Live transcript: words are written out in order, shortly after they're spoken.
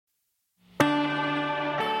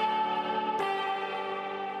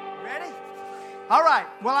All right.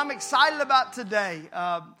 Well, I'm excited about today.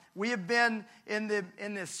 We have been in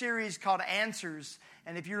this series called Answers.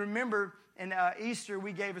 And if you remember, in Easter,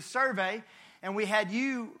 we gave a survey. And we had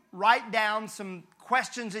you write down some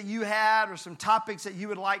questions that you had or some topics that you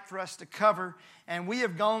would like for us to cover. And we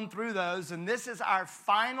have gone through those. And this is our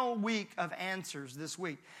final week of Answers this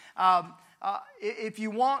week. If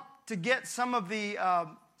you want to get some of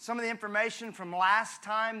the information from last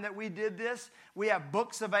time that we did this, we have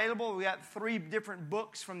books available. We got 3 different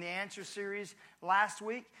books from the Answer series last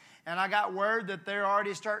week. And I got word that they're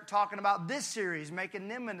already start talking about this series, making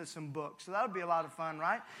them into some books. So that'll be a lot of fun,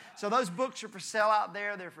 right? So those books are for sale out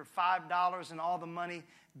there. They're for $5, and all the money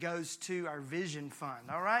goes to our Vision Fund,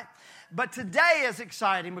 all right? But today is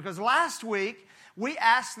exciting because last week we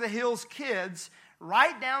asked the Hills kids,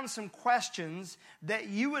 write down some questions that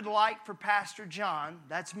you would like for Pastor John,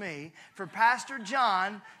 that's me, for Pastor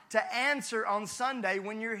John to answer on Sunday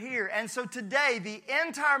when you're here. And so today, the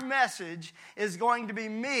entire message is going to be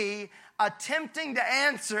me attempting to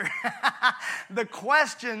answer the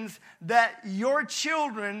questions that your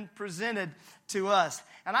children presented to us.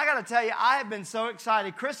 And I got to tell you, I have been so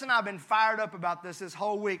excited. Chris and I have been fired up about this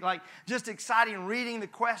whole week. Like, just exciting reading the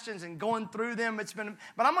questions and going through them. But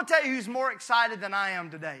I'm going to tell you who's more excited than I am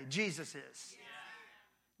today. Jesus is.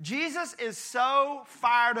 Jesus is so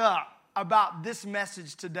fired up about this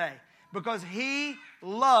message today because he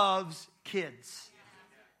loves kids.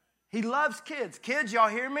 He loves kids. Kids, y'all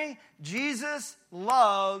hear me? Jesus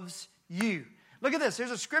loves you. Look at this.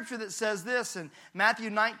 Here's a scripture that says this in Matthew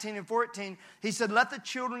 19 and 14. He said, let the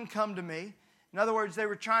children come to me. In other words, they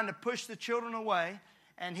were trying to push the children away.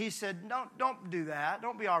 And he said, don't do that.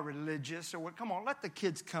 Don't be all religious. Or come on, let the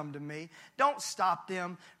kids come to me. Don't stop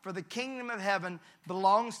them. For the kingdom of heaven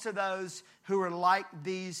belongs to those who are like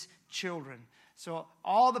these children. So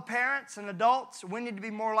all the parents and adults, we need to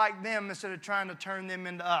be more like them instead of trying to turn them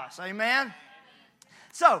into us. Amen?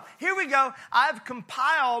 So here we go. I've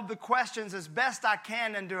compiled the questions as best I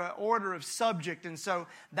can into an order of subject. And so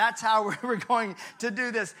that's how we're going to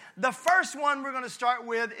do this. The first one we're going to start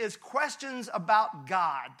with is questions about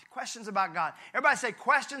God. Questions about God. Everybody say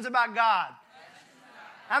questions about God.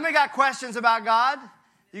 How many got questions about God?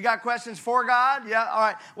 You got questions for God? Yeah, all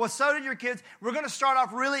right. Well, so did your kids. We're going to start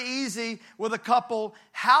off really easy with a couple.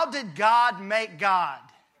 How did God make God?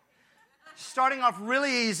 Starting off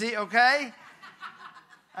really easy, okay?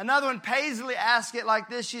 Another one, Paisley asked it like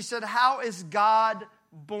this. She said, how is God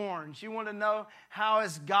born? She wanted to know, how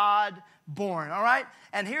is God born? All right?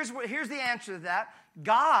 And here's the answer to that.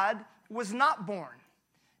 God was not born.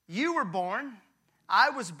 You were born.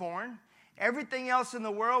 I was born. Everything else in the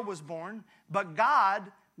world was born. But God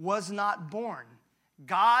was not born.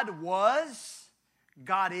 God was,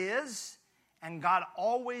 God is, and God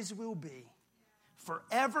always will be.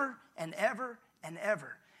 Forever and ever and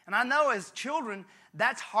ever. And I know as children,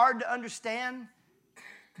 that's hard to understand.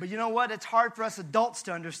 But you know what? It's hard for us adults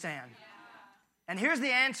to understand. And here's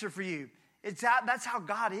the answer for you. That's how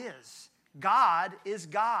God is. God is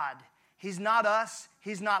God. He's not us.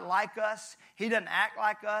 He's not like us. He doesn't act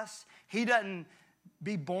like us. He doesn't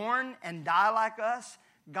be born and die like us.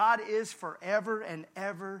 God is forever and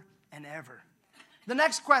ever and ever. The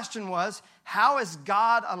next question was, how is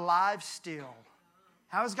God alive still?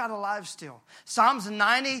 How is God alive still? Psalms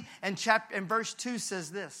 90 and verse 2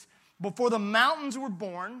 says this. Before the mountains were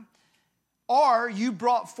born, or you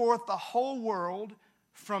brought forth the whole world,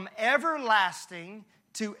 from everlasting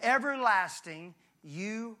to everlasting,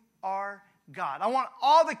 you are God. I want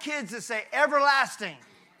all the kids to say everlasting.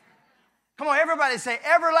 Come on, everybody say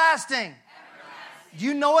everlasting. Everlasting.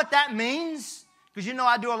 You know what that means? Because you know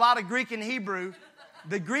I do a lot of Greek and Hebrew.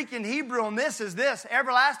 The Greek and Hebrew on this is this.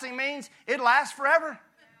 Everlasting means it lasts forever.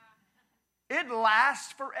 It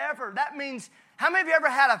lasts forever. That means, how many of you ever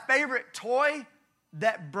had a favorite toy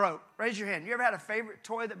that broke? Raise your hand. You ever had a favorite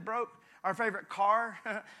toy that broke? Or a favorite car?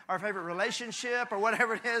 Or a favorite relationship? Or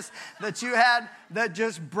whatever it is that you had that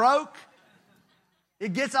just broke?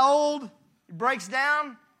 It gets old. It breaks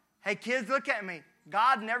down. Hey, kids, look at me.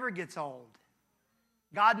 God never gets old.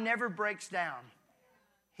 God never breaks down.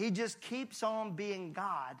 He just keeps on being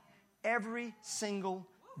God every single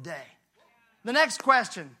day. The next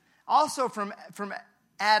question, also from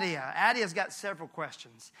Adia. Adia's got several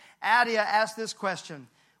questions. Adia asked this question,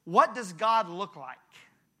 what does God look like?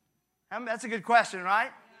 That's a good question, right?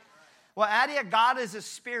 Well, Adia, God is a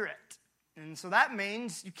spirit. And so that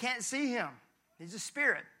means you can't see him. He's a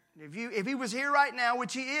spirit. If he was here right now,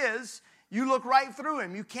 which he is, you look right through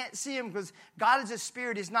him. You can't see him because God is a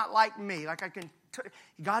spirit. He's not like me.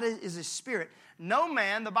 God is a spirit. No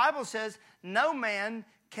man, the Bible says, no man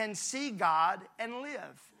can see God and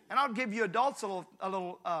live. And I'll give you adults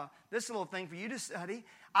this little thing for you to study.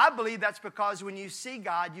 I believe that's because when you see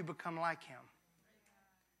God, you become like Him.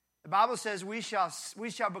 The Bible says we shall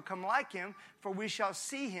become like Him, for we shall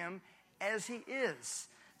see Him as He is.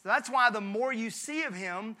 So that's why the more you see of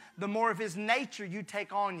Him, the more of His nature you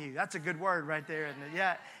take on you. That's a good word right there, isn't it?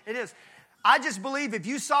 Yeah, it is. I just believe if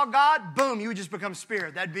you saw God, boom, you would just become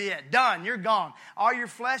spirit. That'd be it. Done. You're gone. All your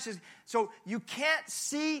flesh is... So you can't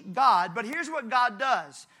see God, but here's what God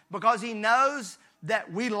does. Because He knows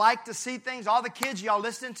that we like to see things. All the kids, y'all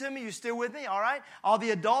listening to me? You still with me? All right. All the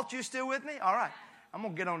adults, you still with me? All right. I'm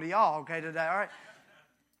going to get on to y'all, okay, today. All right.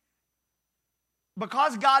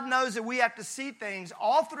 Because God knows that we have to see things,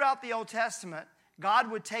 all throughout the Old Testament, God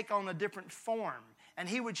would take on a different form. And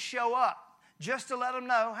He would show up just to let them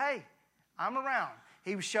know, hey, I'm around.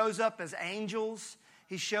 He shows up as angels.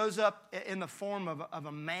 He shows up in the form of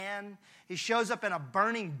a man. He shows up in a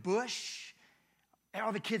burning bush. And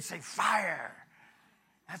all the kids say, fire.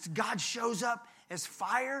 That's God shows up as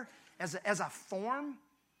fire, as a form.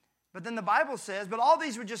 But then the Bible says, but all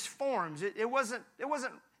these were just forms. It was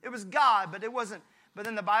God, but it wasn't. But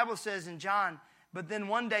then the Bible says in John, but then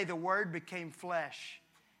one day the Word became flesh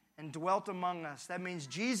and dwelt among us. That means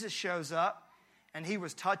Jesus shows up and He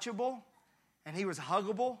was touchable and He was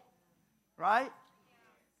huggable, right?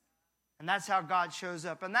 And that's how God shows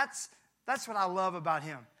up. And that's what I love about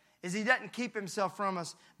Him, is He doesn't keep Himself from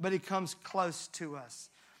us, but He comes close to us.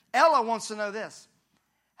 Ella wants to know this.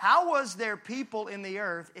 How was there people in the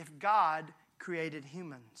earth if God created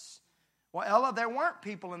humans? Well, Ella, there weren't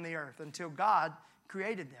people in the earth until God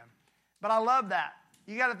created them. But I love that.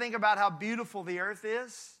 You got to think about how beautiful the earth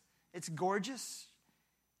is. It's gorgeous.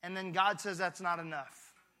 And then God says that's not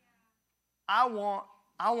enough. I want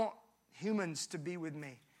humans to be with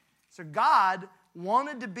me. So God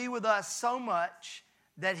wanted to be with us so much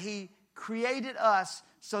that He created us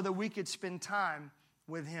so that we could spend time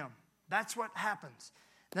with Him. That's what happens.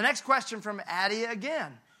 The next question from Addie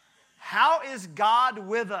again. How is God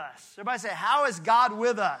with us? Everybody say, how is God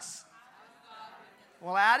with us?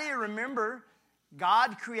 Well, Addie, remember,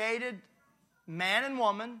 God created man and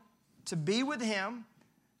woman to be with Him,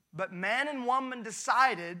 but man and woman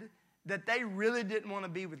decided that they really didn't want to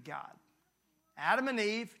be with God. Adam and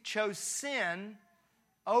Eve chose sin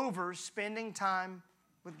over spending time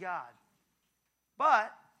with God.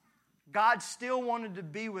 But God still wanted to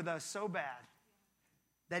be with us so bad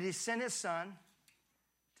that He sent His Son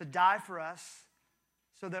to die for us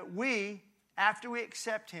so that we, after we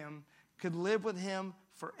accept Him, could live with Him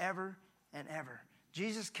forever and ever.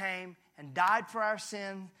 Jesus came and died for our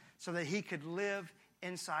sin so that He could live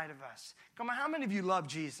inside of us. Come on, how many of you love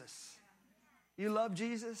Jesus? You love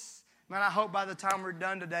Jesus? Man, I hope by the time we're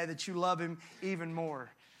done today that you love Him even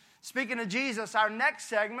more. Speaking of Jesus, our next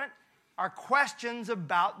segment are questions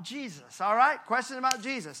about Jesus. All right? Questions about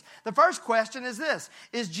Jesus. The first question is this.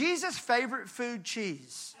 Is Jesus' favorite food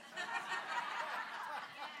cheese?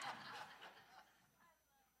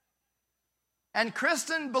 And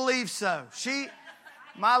Kristen believes so.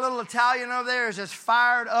 My little Italian over there is just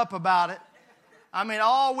fired up about it. I mean,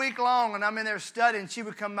 all week long, and I'm in there studying, she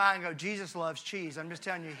would come by and go, Jesus loves cheese. I'm just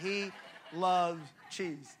telling you, He loves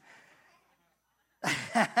cheese.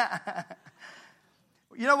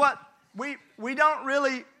 You know what? We don't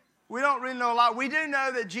really know a lot. We do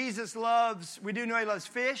know that we do know He loves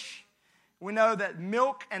fish. We know that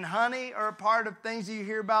milk and honey are a part of things that you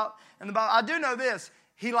hear about in the Bible. I do know this.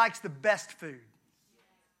 He likes the best food.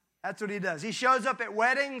 That's what He does. He shows up at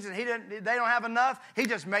weddings and they don't have enough. He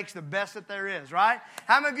just makes the best that there is, right?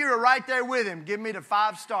 How many of you are right there with Him? Give me the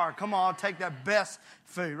 5-star. Come on, I'll take that best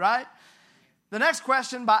food, right? The next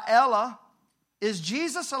question by Ella, is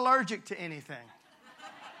Jesus allergic to anything?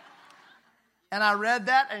 And I read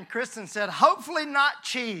that and Kristen said, hopefully not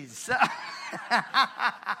cheese.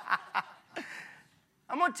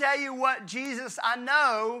 I'm going to tell you what I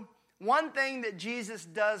know one thing that Jesus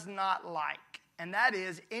does not like, and that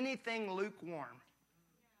is anything lukewarm.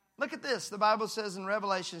 Look at this. The Bible says in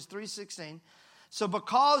Revelations 3:16, so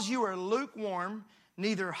because you are lukewarm,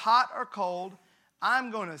 neither hot or cold, I'm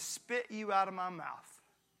going to spit you out of my mouth.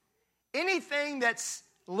 Anything that's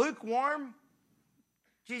lukewarm,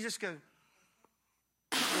 Jesus goes,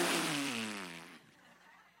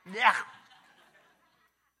 yeah.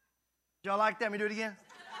 Y'all like that? Let me do it again.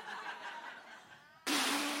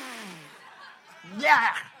 Yeah.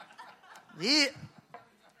 Yeah.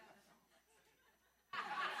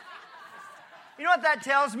 You know what that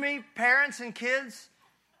tells me, parents and kids?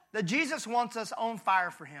 That Jesus wants us on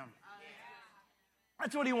fire for Him.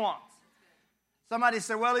 That's what He wants. Somebody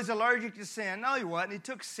said, well, he's allergic to sin. No, he wasn't. He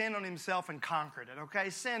took sin on himself and conquered it, okay?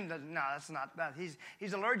 No, that's not that.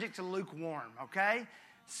 He's allergic to lukewarm, okay?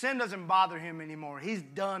 Sin doesn't bother him anymore. He's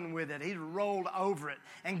done with it. He's rolled over it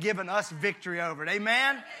and given us victory over it.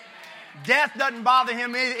 Amen? Amen. Death doesn't bother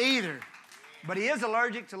him either. But he is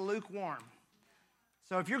allergic to lukewarm.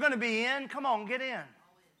 So if you're going to be in, come on, get in.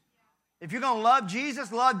 If you're going to love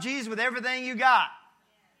Jesus with everything you got.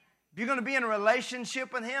 If you're going to be in a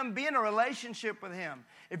relationship with Him, be in a relationship with Him.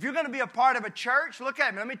 If you're going to be a part of a church, look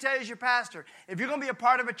at me. Let me tell you as your pastor. If you're going to be a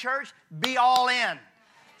part of a church, be all in.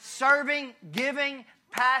 Serving, giving,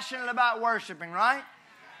 passionate about worshiping, right?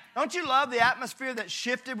 Don't you love the atmosphere that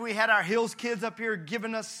shifted? We had our Hills kids up here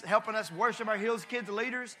helping us worship our Hills kids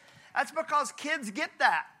leaders. That's because kids get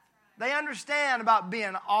that. They understand about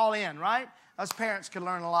being all in, right? Us parents could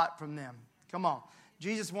learn a lot from them. Come on.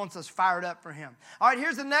 Jesus wants us fired up for Him. All right,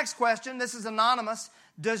 here's the next question. This is anonymous.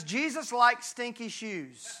 Does Jesus like stinky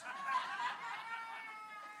shoes?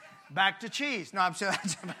 Back to cheese. No, I'm sorry.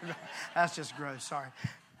 That's just gross. Sorry.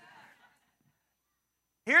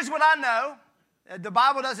 Here's what I know. The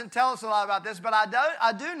Bible doesn't tell us a lot about this, but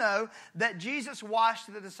I do know that Jesus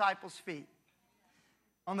washed the disciples' feet.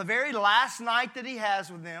 On the very last night that He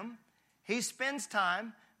has with them, He spends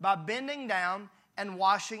time by bending down and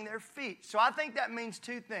washing their feet. So I think that means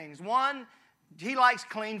two things. One, He likes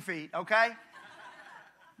clean feet, okay?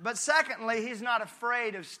 But secondly, He's not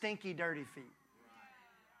afraid of stinky, dirty feet.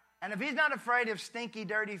 And if He's not afraid of stinky,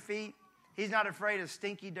 dirty feet, He's not afraid of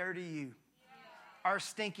stinky, dirty you. Or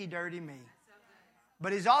stinky, dirty me.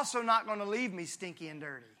 But He's also not going to leave me stinky and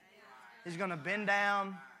dirty. He's going to bend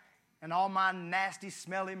down and all my nasty,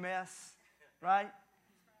 smelly mess, right?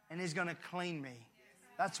 And He's going to clean me.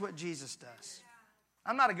 That's what Jesus does.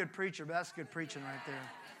 I'm not a good preacher, but that's good preaching right there.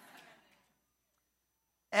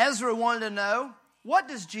 Ezra wanted to know, what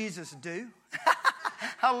does Jesus do?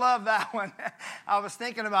 I love that one. I was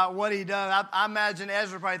thinking about what He does. I imagine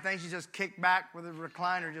Ezra probably thinks He's just kicked back with a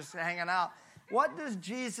recliner just hanging out. What does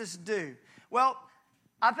Jesus do? Well,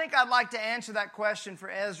 I think I'd like to answer that question for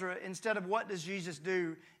Ezra instead of what does Jesus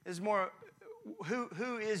do is more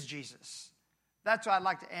who is Jesus? That's why I'd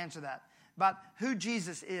like to answer that. About who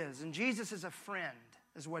Jesus is. And Jesus is a friend,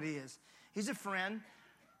 is what He is. He's a friend.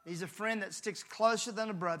 He's a friend that sticks closer than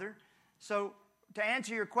a brother. So to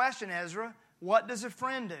answer your question, Ezra, what does a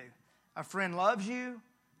friend do? A friend loves you.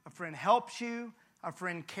 A friend helps you. A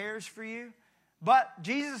friend cares for you. But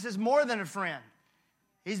Jesus is more than a friend.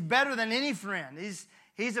 He's better than any friend.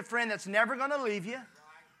 He's a friend that's never going to leave you.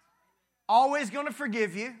 Always going to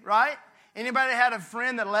forgive you, right? Anybody had a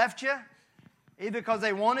friend that left you? Either because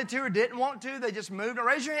they wanted to or didn't want to. They just moved.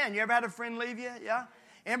 Raise your hand. You ever had a friend leave you? Yeah?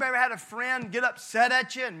 Anybody ever had a friend get upset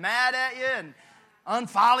at you and mad at you and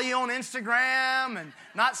unfollow you on Instagram and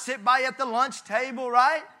not sit by you at the lunch table,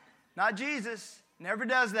 right? Not Jesus. Never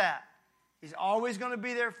does that. He's always going to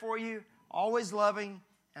be there for you, always loving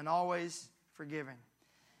and always forgiving.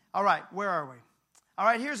 All right, where are we? All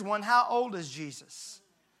right, here's one. How old is Jesus?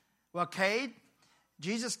 Well, Cade,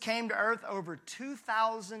 Jesus came to earth over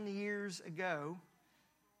 2,000 years ago,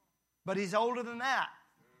 but He's older than that.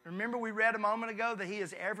 Remember we read a moment ago that He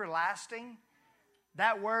is everlasting?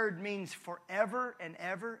 That word means forever and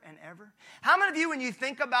ever and ever. How many of you, when you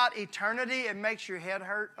think about eternity, it makes your head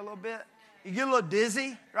hurt a little bit? You get a little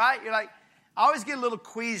dizzy, right? You're like, I always get a little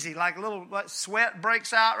queasy, like a little sweat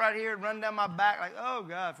breaks out right here and run down my back, like, oh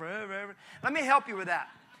God, forever, ever. Let me help you with that.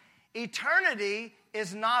 Eternity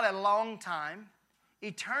is not a long time.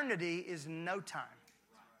 Eternity is no time.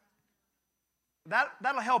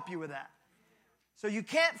 That'll help you with that. So you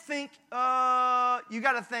can't think, you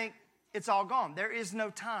got to think it's all gone. There is no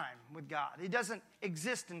time with God. He doesn't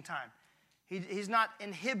exist in time. He's not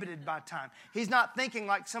inhibited by time. He's not thinking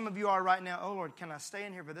like some of you are right now, oh Lord, can I stay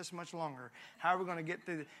in here for this much longer? How are we going to get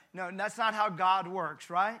through this? No, that's not how God works,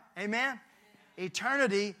 right? Amen?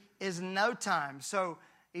 Eternity is no time. So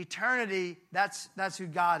eternity, that's who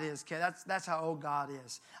God is. Okay? That's how old God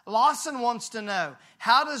is. Lawson wants to know,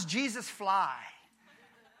 how does Jesus fly?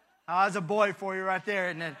 Oh, that's a boy for you right there,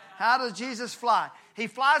 isn't it? How does Jesus fly? He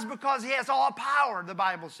flies because He has all power, the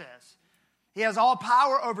Bible says. He has all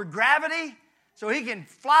power over gravity, so He can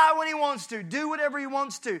fly when He wants to, do whatever He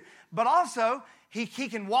wants to. But also, He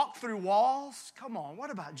can walk through walls. Come on, what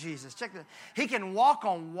about Jesus? Check that. He can walk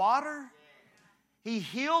on water. He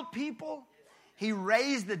healed people. He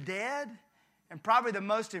raised the dead. And probably the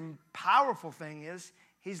most powerful thing is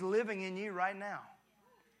He's living in you right now.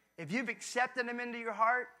 If you've accepted Him into your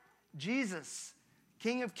heart, Jesus,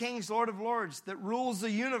 King of Kings, Lord of Lords, that rules the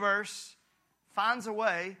universe, finds a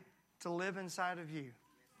way to live inside of you.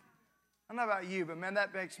 I don't know about you, but man,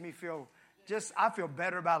 that makes me feel I feel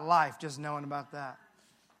better about life just knowing about that.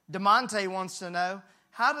 DeMonte wants to know,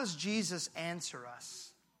 how does Jesus answer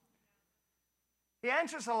us? He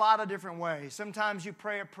answers a lot of different ways. Sometimes you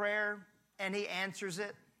pray a prayer and he answers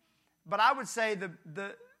it. But I would say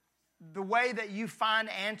the way that you find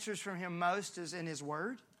answers from him most is in his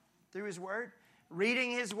word, through his word,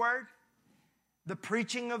 reading his word, the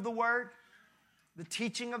preaching of the word, the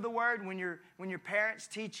teaching of the word. When your parents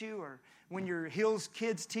teach you, or when your Hills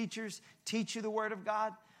Kids teachers teach you the word of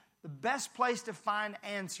God, the best place to find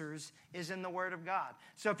answers is in the word of God.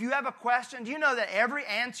 So if you have a question, do you know that every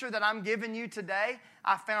answer that I'm giving you today,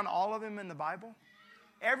 I found all of them in the Bible?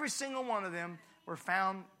 Every single one of them were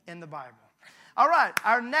found in the Bible. All right,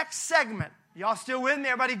 our next segment. Y'all still with me?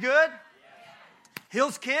 Everybody good? Yeah.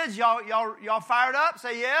 Hills Kids, y'all fired up?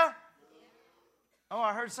 Say yeah. Oh,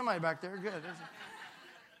 I heard somebody back there. Good.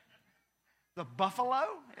 The buffalo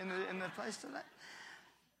in the place today.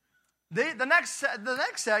 The next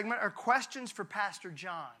segment are questions for Pastor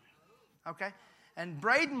John. Okay? And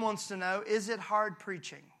Braden wants to know, is it hard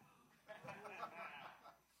preaching?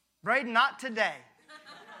 Braden, not today.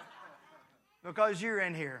 Because you're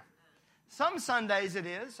in here. Some Sundays it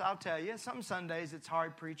is, I'll tell you. Some Sundays it's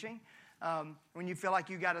hard preaching. When you feel like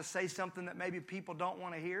you got to say something that maybe people don't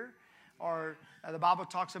want to hear. Or the Bible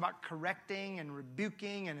talks about correcting and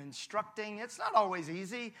rebuking and instructing. It's not always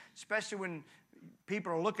easy, especially when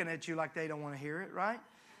people are looking at you like they don't want to hear it, right?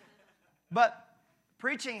 But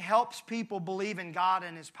preaching helps people believe in God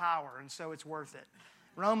and his power, and so it's worth it.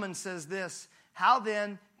 Romans says this, how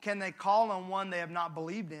then can they call on one they have not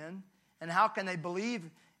believed in? And how can they believe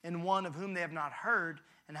in one of whom they have not heard?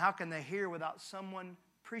 And how can they hear without someone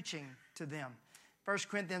preaching to them? 1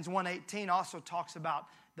 Corinthians 1:18 also talks about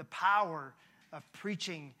the power of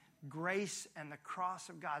preaching grace and the cross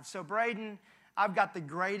of God. So Braden, I've got the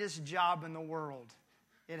greatest job in the world.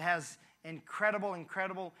 It has incredible,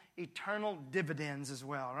 eternal dividends as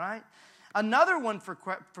well, right? Another one for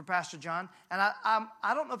Pastor John, and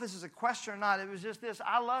I don't know if this is a question or not. It was just this: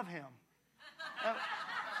 I love him.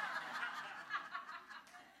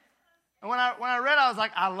 And when I read, I was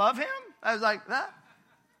like, I love him. I was like, that.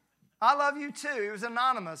 I love you too. It was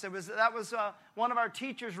anonymous. That was one of our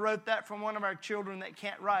teachers wrote that from one of our children that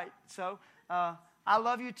can't write. So I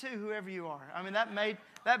love you too, whoever you are. I mean, that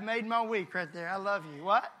made my week right there. I love you.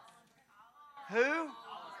 What? Who?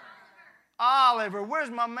 Oliver. Where's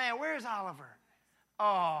my man? Where's Oliver?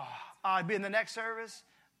 Oh, I'll be in the next service.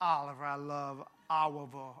 Oliver, I love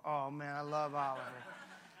Oliver. Oh man, I love Oliver.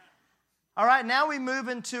 All right, now we move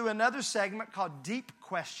into another segment called Deep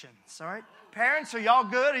Questions. All right, parents, are y'all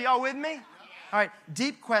good? Are y'all with me? All right,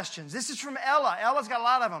 Deep Questions. This is from Ella. Ella's got a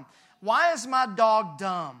lot of them. Why is my dog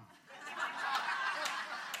dumb?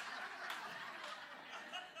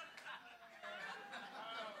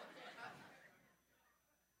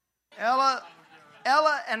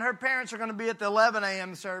 Ella and her parents are going to be at the 11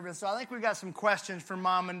 a.m. service, so I think we got some questions for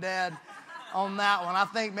Mom and Dad on that one. I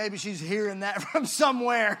think maybe she's hearing that from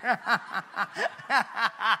somewhere.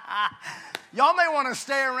 Y'all may want to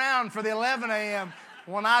stay around for the 11 a.m.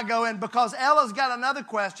 when I go in, because Ella's got another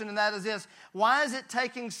question, and that is this: why is it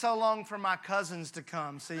taking so long for my cousins to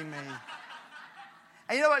come see me?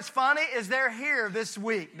 And you know what's funny is they're here this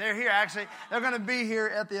week. They're here, actually. They're going to be here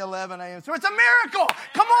at the 11 a.m. So it's a miracle.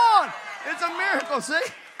 Come on. It's a miracle, see?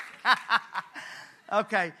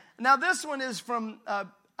 Okay. Now this one is from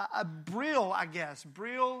Brielle, I guess.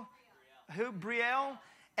 Brielle? Who? Brielle?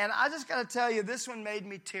 And I just got to tell you, this one made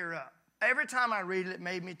me tear up. Every time I read it, it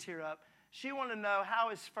made me tear up. She wanted to know, how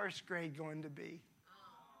is first grade going to be?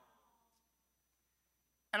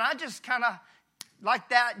 And I just kind of, like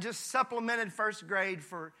that, just supplemented first grade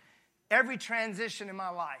for every transition in my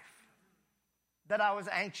life that I was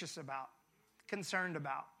anxious about, concerned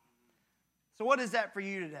about. So what is that for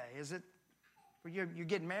you today? Is it you're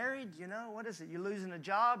getting married? You know, what is it? You're losing a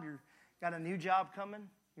job? You got a new job coming?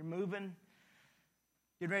 You're moving?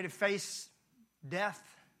 Getting ready to face death?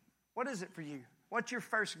 What is it for you? What's your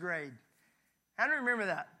first grade? How do you remember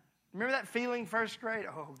that? Remember that feeling, first grade?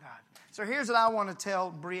 Oh, God. So here's what I want to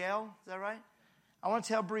tell Brielle. Is that right? I want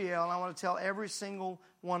to tell Brielle, and I want to tell every single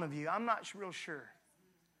one of you. I'm not real sure.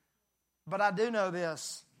 But I do know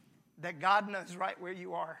this, that God knows right where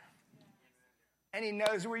you are. And He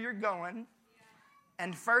knows where you're going.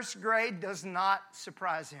 And first grade does not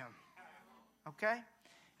surprise Him. Okay?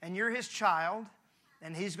 And you're His child,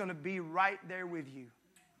 and He's going to be right there with you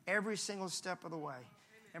every single step of the way.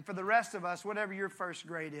 And for the rest of us, whatever your first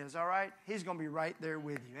grade is, all right? He's going to be right there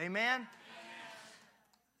with you. Amen?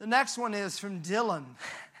 The next one is from Dylan.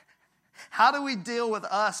 How do we deal with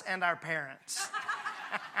us and our parents?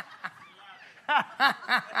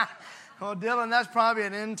 Well, Dylan, that's probably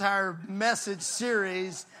an entire message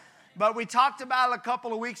series. But we talked about a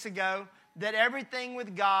couple of weeks ago that everything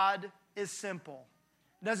with God is simple.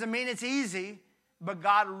 Doesn't mean it's easy, but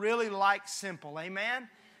God really likes simple. Amen?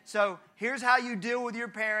 So here's how you deal with your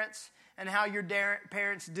parents and how your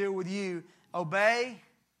parents deal with you. Obey,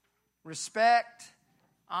 respect,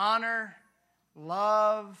 honor,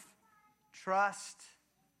 love, trust.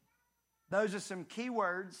 Those are some key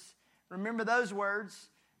words. Remember those words.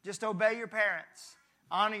 Just obey your parents.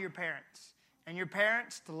 Honor your parents. And your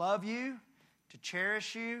parents to love you, to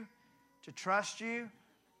cherish you, to trust you,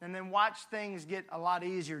 and then watch things get a lot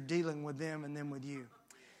easier dealing with them and then with you.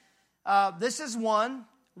 This is one.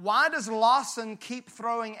 Why does Lawson keep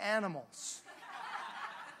throwing animals?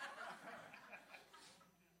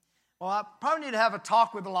 Well, I probably need to have a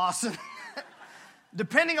talk with Lawson.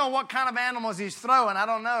 Depending on what kind of animals he's throwing. I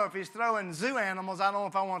don't know. If he's throwing zoo animals, I don't know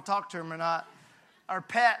if I want to talk to him or not. Or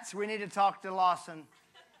pets, we need to talk to Lawson.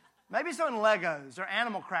 Maybe he's throwing Legos or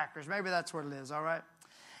animal crackers. Maybe that's what it is, all right?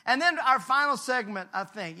 And then our final segment, I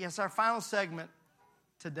think. Yes, our final segment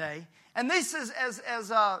today. And this is,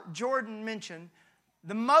 as Jordan mentioned,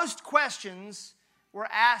 the most questions were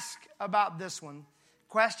asked about this one.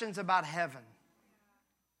 Questions about heaven.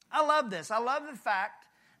 I love this. I love the fact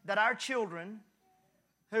that our children,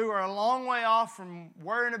 who are a long way off from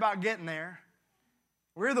worrying about getting there,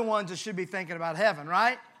 we're the ones that should be thinking about heaven,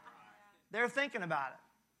 right? They're thinking about it.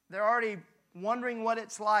 They're already wondering what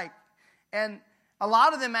it's like. And a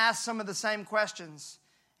lot of them ask some of the same questions.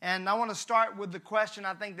 And I want to start with the question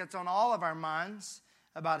I think that's on all of our minds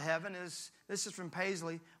about heaven. This is from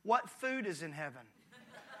Paisley. What food is in heaven?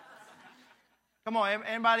 Come on,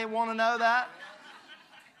 anybody want to know that?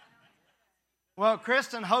 Well,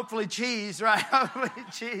 Kristen, hopefully cheese, right? Hopefully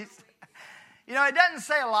cheese. You know, it doesn't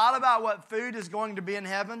say a lot about what food is going to be in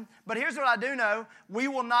heaven. But here's what I do know. We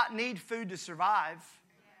will not need food to survive.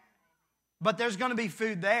 But there's going to be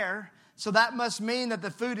food there. So that must mean that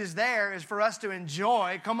the food is there is for us to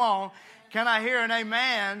enjoy. Come on. Can I hear an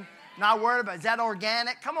amen? Not worried about, is that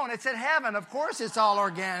organic? Come on, it's in heaven. Of course it's all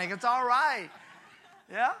organic. It's all right.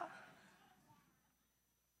 Yeah?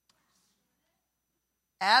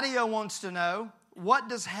 Adia wants to know, what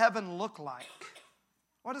does heaven look like?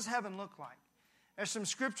 What does heaven look like? There's some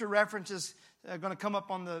scripture references that are going to come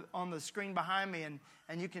up on the screen behind me,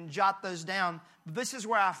 and you can jot those down. But this is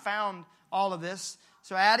where I found all of this.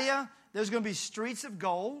 So Adia, there's going to be streets of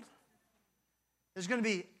gold. There's going to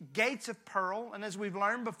be gates of pearl. And as we've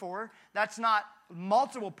learned before, that's not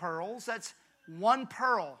multiple pearls. That's one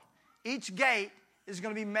pearl. Each gate is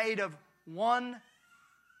going to be made of one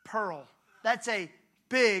pearl. That's a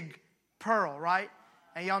big pearl, right?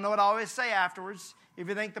 And y'all know what I always say afterwards. If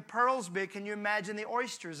you think the pearl's big, can you imagine the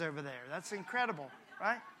oysters over there? That's incredible,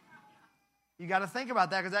 right? You got to think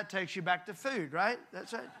about that because that takes you back to food, right?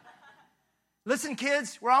 That's right. Listen,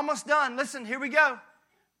 kids, we're almost done. Listen, here we go.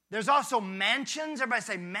 There's also mansions. Everybody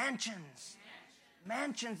say mansions.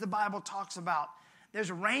 Mansions the Bible talks about. There's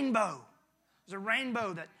a rainbow. There's a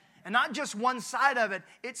rainbow that, and not just one side of it,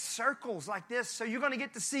 it circles like this. So you're going to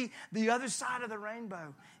get to see the other side of the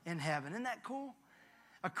rainbow in heaven. Isn't that cool?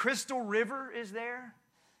 A crystal river is there.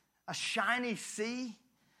 A shiny sea.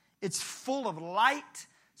 It's full of light.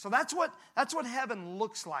 So that's what heaven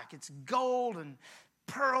looks like. It's gold and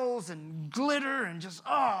pearls and glitter and just,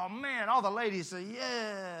 oh man, all the ladies say,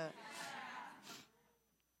 yeah.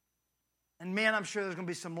 And man, I'm sure there's going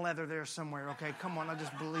to be some leather there somewhere. Okay, come on, I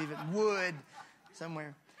just believe it. Wood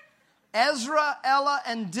somewhere. Ezra, Ella,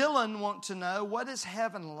 and Dylan want to know, what is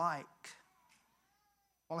heaven like?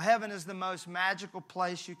 Well, heaven is the most magical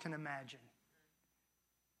place you can imagine.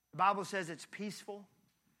 The Bible says it's peaceful,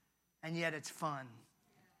 and yet it's fun.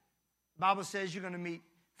 The Bible says you're going to meet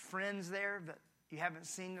friends there that you haven't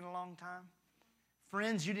seen in a long time.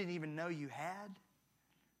 Friends you didn't even know you had.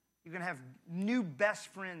 You're going to have new best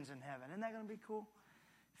friends in heaven. Isn't that going to be cool?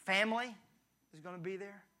 Family is going to be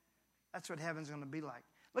there. That's what heaven's going to be like.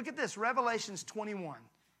 Look at this, Revelations 21.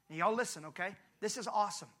 And y'all listen, okay? This is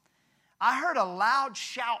awesome. I heard a loud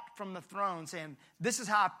shout from the throne saying, this is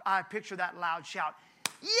how I picture that loud shout.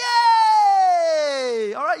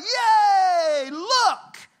 Yay! All right, yay!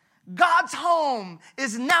 Look, God's home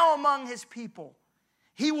is now among his people.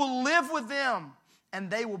 He will live with them,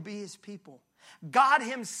 and they will be his people. God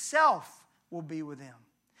himself will be with them.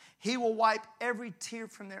 He will wipe every tear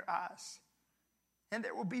from their eyes, and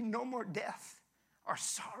there will be no more death, or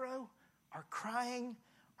sorrow, or crying,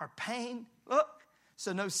 or pain. Look,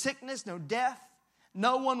 so no sickness, no death.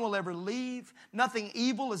 No one will ever leave. Nothing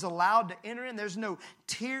evil is allowed to enter in. There's no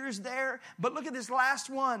tears there. But look at this last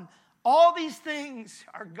one. All these things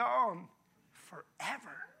are gone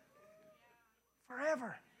forever.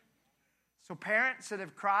 Forever. So parents that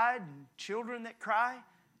have cried and children that cry,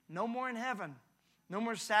 no more in heaven. No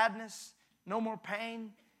more sadness, no more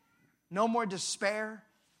pain, no more despair.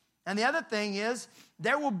 And the other thing is,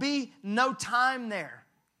 there will be no time there.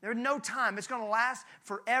 There's no time. It's going to last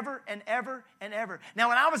forever and ever and ever. Now,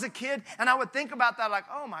 when I was a kid and I would think about that like,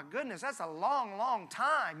 oh my goodness, that's a long, long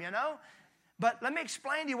time, you know? But let me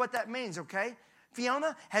explain to you what that means, okay?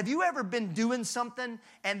 Fiona, have you ever been doing something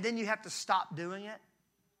and then you have to stop doing it?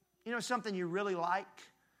 You know, something you really like?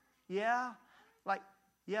 Yeah? Like,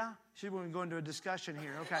 yeah? She wouldn't go into a discussion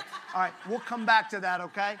here, okay? All right, we'll come back to that,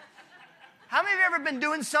 okay? How many of you ever been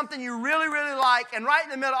doing something you really, really like, and right in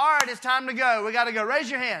the middle, all right, it's time to go. We got to go.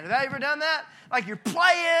 Raise your hand. Have you ever done that? Like you're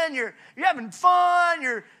playing, you're having fun,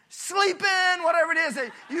 you're sleeping, whatever it is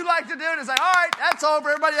that you like to do, and it's like, all right, that's over.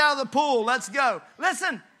 Everybody out of the pool. Let's go.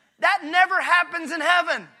 Listen, that never happens in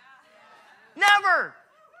heaven. Never.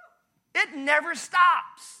 It never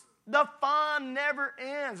stops. The fun never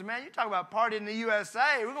ends. Man, you talk about partying in the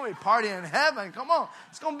USA. We're going to be partying in heaven. Come on.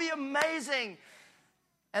 It's going to be amazing.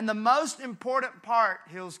 And the most important part,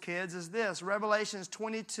 Hills kids, is this. Revelations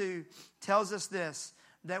 22 tells us this,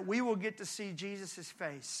 that we will get to see Jesus'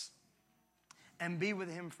 face and be with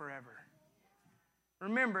him forever.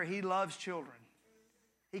 Remember, he loves children.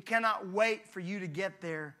 He cannot wait for you to get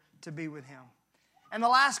there to be with him. And the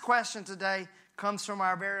last question today comes from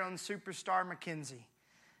our very own superstar, Mackenzie.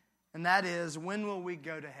 And that is, when will we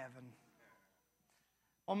go to heaven?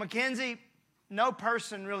 Well, Mackenzie, no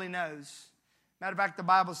person really knows. Matter of fact, the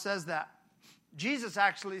Bible says that. Jesus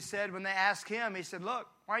actually said when they asked him, he said, look,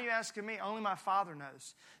 why are you asking me? Only my Father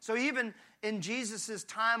knows. So even in Jesus'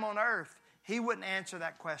 time on earth, he wouldn't answer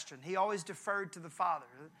that question. He always deferred to the Father.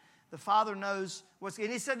 The Father knows what's...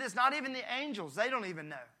 And he said this, not even the angels, they don't even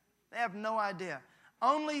know. They have no idea.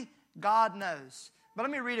 Only God knows. But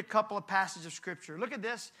let me read a couple of passages of Scripture. Look at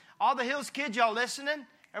this. All the Hills kids, y'all listening?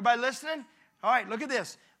 Everybody listening? All right, look at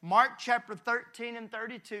this. Mark chapter 13 and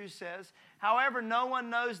 32 says, however, no one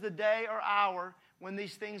knows the day or hour when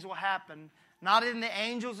these things will happen. Not even the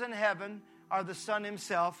angels in heaven or the Son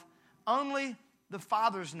himself. Only the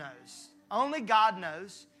Father knows. Only God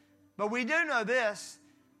knows. But we do know this,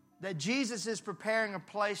 that Jesus is preparing a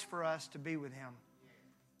place for us to be with him.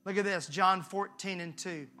 Look at this, John 14 and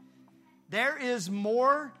 2. There is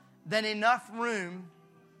more than enough room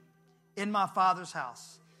in my Father's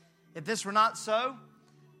house. If this were not so,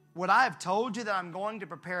 would I have told you that I'm going to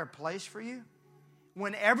prepare a place for you?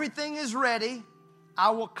 When everything is ready,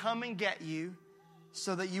 I will come and get you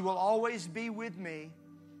so that you will always be with me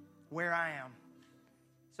where I am.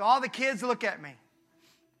 So all the kids, look at me.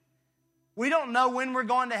 We don't know when we're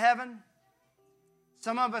going to heaven.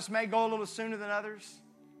 Some of us may go a little sooner than others.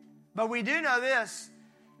 But we do know this,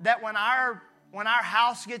 that when our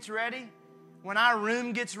house gets ready, when our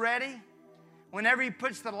room gets ready, whenever he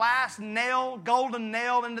puts the last nail, golden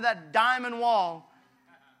nail into that diamond wall,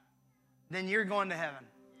 then you're going to heaven.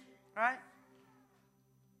 Right?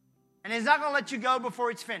 And he's not going to let you go before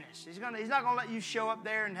it's finished. He's not going to let you show up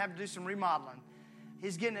there and have to do some remodeling.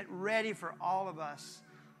 He's getting it ready for all of us.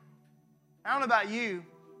 I don't know about you,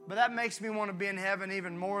 but that makes me want to be in heaven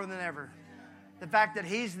even more than ever. The fact that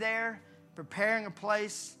he's there, preparing a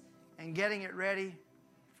place and getting it ready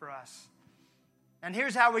for us. And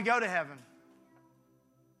here's how we go to heaven.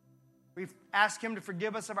 We ask him to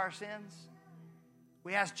forgive us of our sins.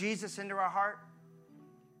 We ask Jesus into our heart.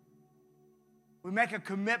 We make a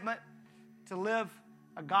commitment to live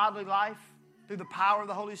a godly life through the power of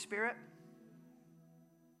the Holy Spirit.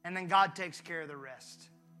 And then God takes care of the rest.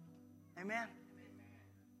 Amen.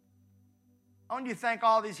 I want you to thank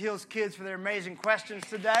all these Hills kids for their amazing questions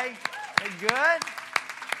today. They're good.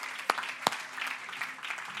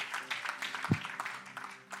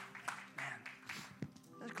 Man.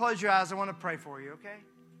 Let's close your eyes. I want to pray for you, okay?